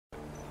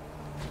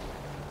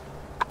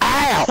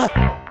Ow!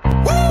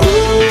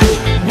 Ooh,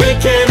 we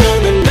can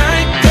run the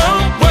night.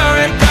 Don't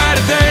worry about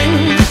a thing.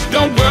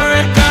 Don't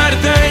worry about a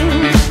thing.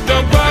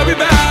 Don't worry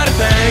about a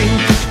thing.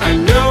 I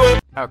know it.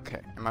 Okay,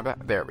 am I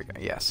back? There we go.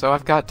 Yeah, so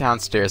I've got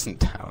downstairs and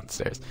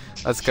downstairs.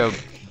 Let's go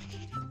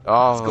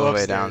all the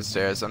way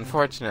downstairs.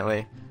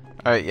 Unfortunately,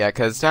 yeah,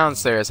 because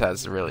downstairs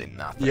has really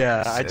nothing.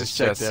 Yeah, I just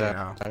checked it you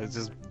out. know, I was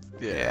just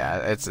yeah,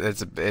 it's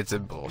a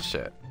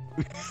bullshit.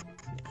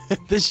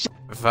 This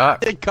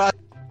Fuck. shit cost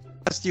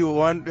you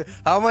one.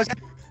 How much?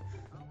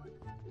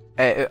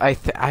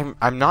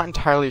 I'm not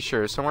entirely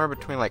sure. Somewhere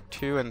between like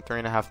 2 and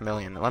 3.5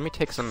 million. Let me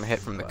take some hit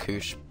from the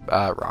Koosh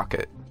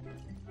rocket.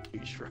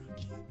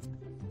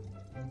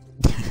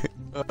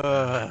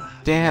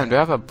 Damn, do I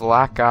have a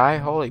black eye?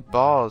 Holy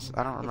balls!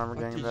 I don't remember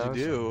getting those. What did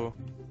you do?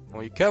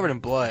 Well, you're covered in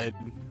blood,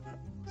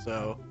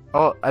 so.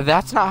 Oh,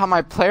 that's not how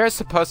my player is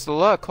supposed to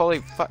look. Holy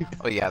fuck!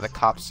 Oh yeah, the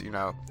cops, you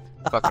know,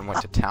 fucking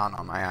went to town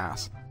on my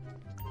ass.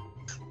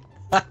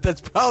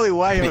 That's probably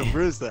why you're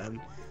bruised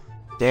then.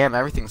 Damn,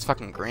 everything's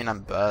fucking green.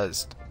 I'm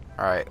buzzed.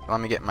 All right, let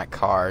me get in my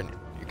car. And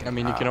you can, I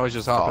mean, you can always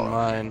just hop in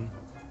mine.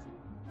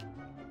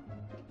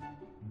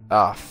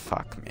 Oh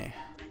fuck me.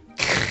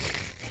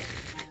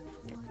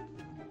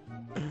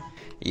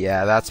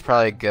 Yeah, that's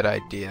probably a good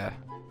idea.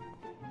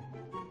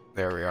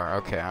 There we are.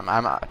 Okay, I'm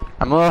a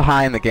little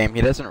high in the game.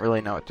 He doesn't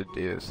really know what to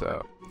do,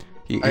 so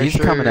he's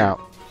sure? coming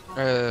out.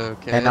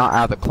 Okay. And not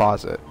out of the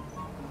closet.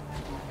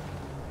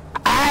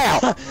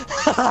 Ow!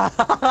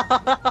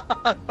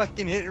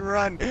 Fucking hit and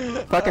run.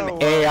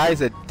 Fucking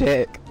AI's a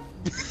dick.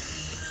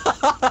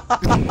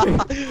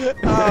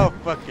 Oh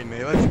fucking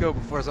A. Let's go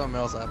before something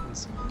else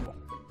happens.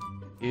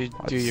 You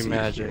do your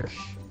magic.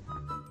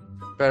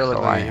 Better look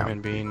like a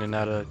human being and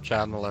not a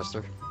child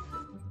molester.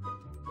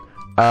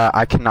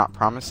 I cannot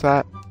promise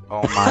that.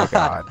 Oh my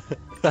god.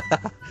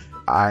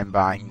 I'm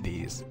buying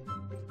these.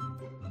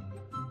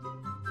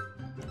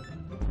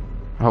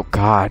 Oh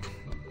god.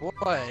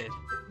 What?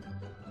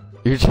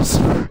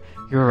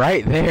 You're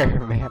right there,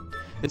 man.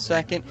 In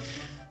second,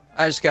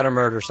 I just gotta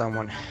murder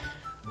someone.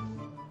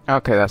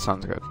 Okay, that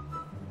sounds good.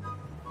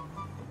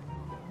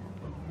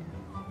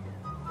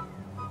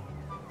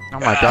 Oh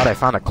my god, I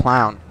found a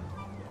clown.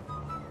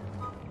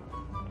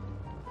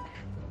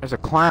 There's a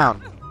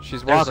clown.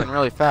 She's walking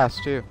really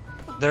fast too.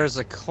 There's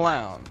a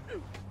clown.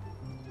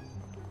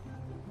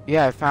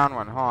 Yeah, I found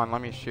one. Hold on,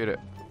 let me shoot it.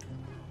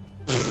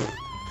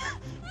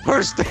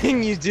 First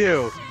thing you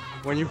do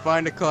when you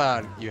find a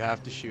clown, you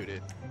have to shoot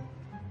it.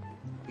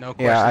 No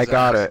questions Yeah, I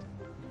got asked. it.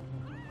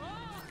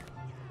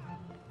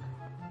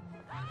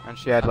 And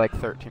she had like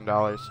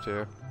 $13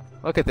 too.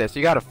 Look at this.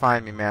 You gotta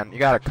find me, man. You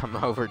gotta come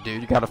over,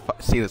 dude. You gotta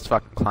see this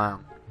fucking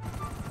clown.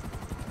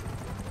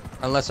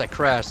 Unless I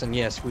crash, then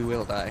yes, we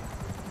will die.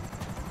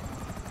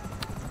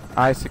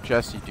 I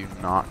suggest you do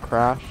not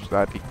crash.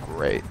 That'd be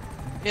great.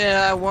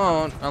 Yeah, I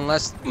won't,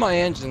 unless my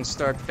engines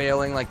start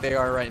failing like they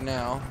are right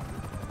now.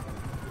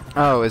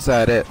 Oh, is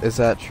that it? Is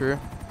that true?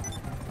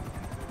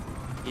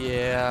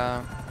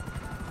 Yeah.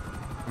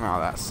 Oh,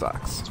 that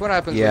sucks. That's what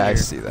happens. Yeah, when I you're,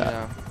 see that. You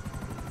know.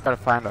 Gotta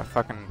find a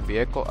fucking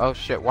vehicle. Oh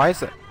shit! Why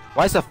is a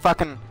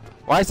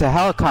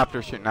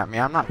helicopter shooting at me?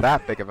 I'm not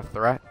that big of a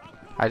threat.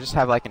 I just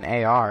have like an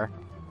AR.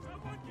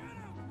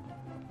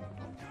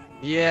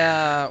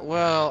 Yeah,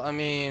 well, I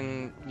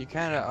mean, you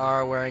kind of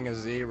are wearing a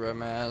zebra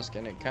mask,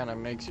 and it kind of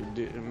makes you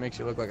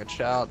look like a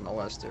child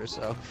molester.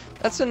 So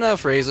that's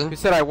enough reason. Who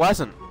said I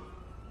wasn't?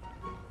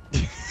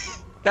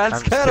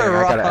 That's kind of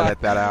wrong. I gotta edit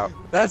that out.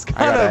 That's I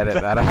kind of. gotta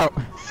edit that out.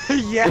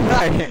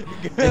 Yeah,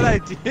 good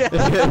idea.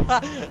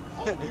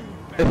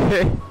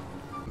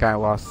 Kinda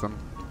lost them.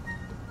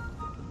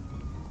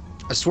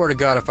 I swear to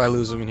God, if I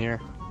lose them in here.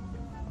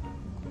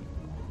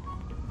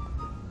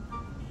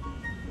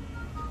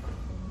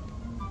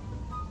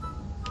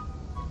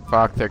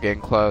 Fuck, they're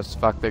getting close.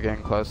 Fuck, they're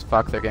getting close.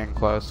 Fuck, they're getting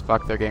close.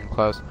 Fuck, they're getting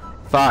close.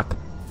 Fuck!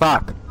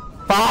 Fuck!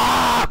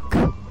 Fuck!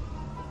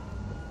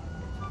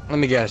 Let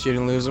me guess, you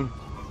didn't lose them?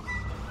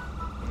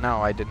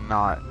 No, I did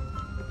not.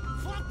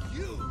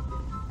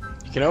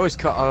 You can always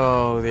call.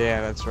 Oh,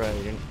 yeah, that's right.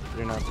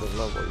 You're not the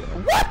level yet.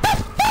 What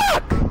the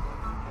fuck?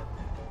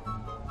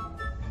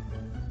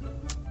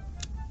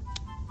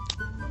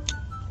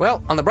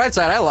 Well, on the bright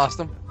side, I lost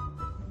them.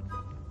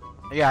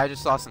 Yeah, I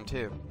just lost them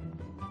too.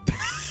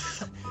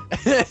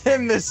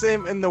 in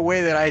the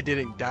way that I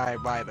didn't die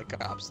by the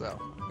cops, though.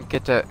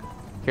 Get to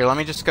here. Let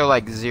me just go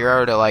like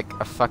 0 to like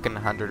a fucking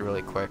 100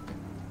 really quick.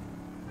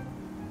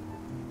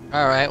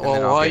 All right.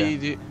 Well,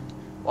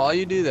 while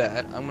you do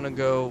that, I'm gonna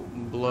go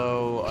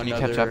blow Can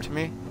another. you catch up to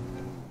me?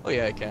 Oh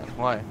yeah, I can.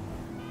 Why?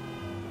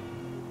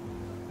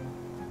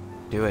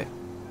 Do it,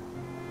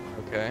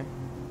 Okay.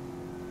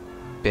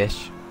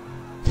 bish.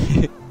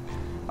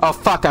 Oh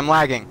fuck! I'm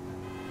lagging.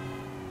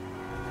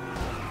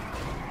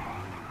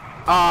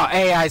 Oh,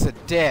 AI's a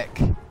dick.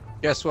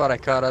 Guess what? I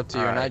caught up to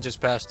you, and Alright. I just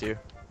passed you.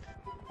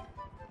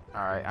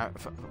 Alright,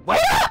 wait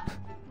up!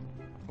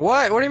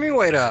 What? What do you mean,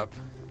 wait up?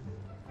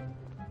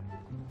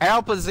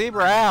 Help a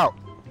zebra out!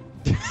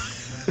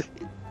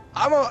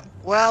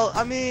 Well,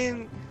 I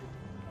mean...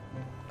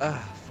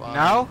 fine.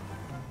 No?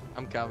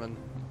 I'm coming.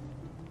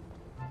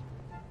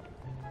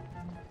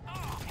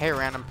 Hey,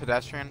 random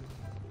pedestrian.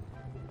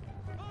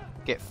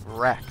 Get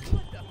wrecked.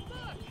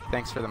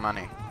 Thanks for the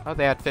money. Oh,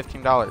 they had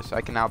 $15.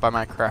 I can now buy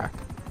my crack.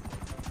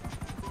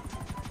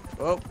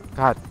 Oh.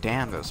 God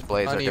damn, those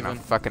blades are gonna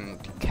fucking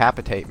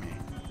decapitate me.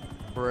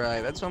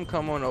 Right, that's why I'm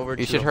coming over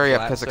to You should a hurry up,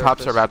 flat because the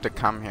cops are surface. about to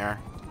come here.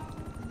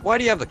 Why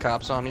do you have the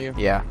cops on you?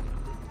 Yeah.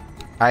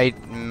 I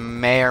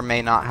may or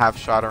may not have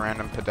shot a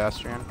random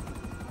pedestrian.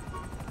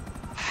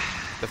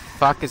 The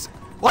fuck is...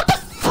 What the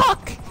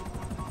fuck?!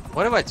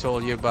 What have I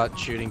told you about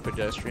shooting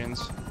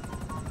pedestrians?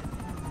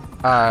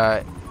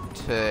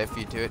 If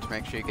you do it, to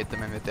make sure you get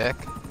them in the dick.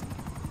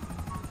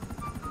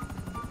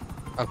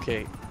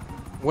 Okay.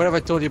 What have I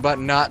told you about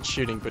not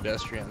shooting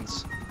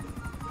pedestrians?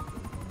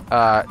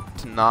 To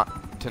not...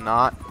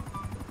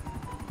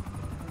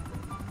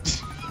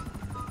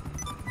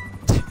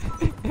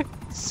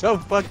 So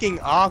fucking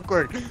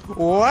awkward.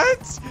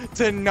 What?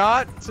 To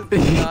not.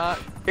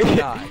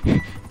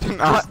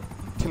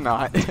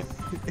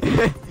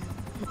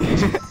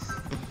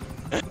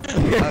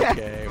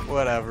 Okay,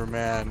 whatever,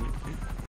 man.